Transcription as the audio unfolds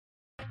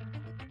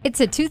It's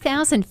a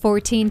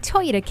 2014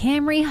 Toyota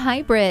Camry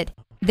Hybrid.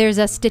 There's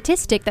a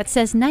statistic that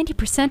says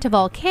 90% of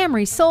all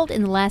Camrys sold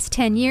in the last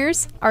 10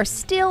 years are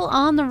still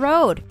on the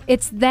road.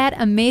 It's that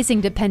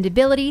amazing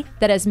dependability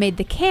that has made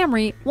the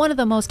Camry one of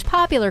the most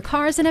popular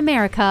cars in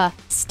America.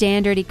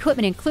 Standard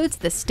equipment includes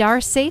the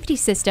Star safety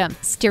system,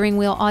 steering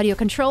wheel audio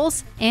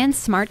controls, and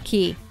smart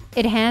key.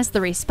 It has the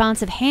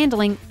responsive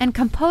handling and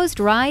composed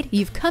ride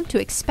you've come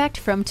to expect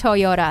from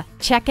Toyota.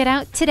 Check it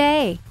out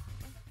today.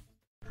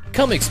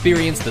 Come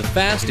experience the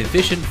fast,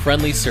 efficient,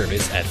 friendly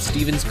service at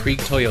Stevens Creek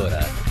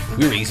Toyota.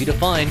 We're easy to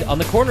find on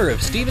the corner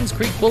of Stevens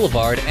Creek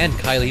Boulevard and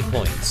Kiley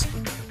Points.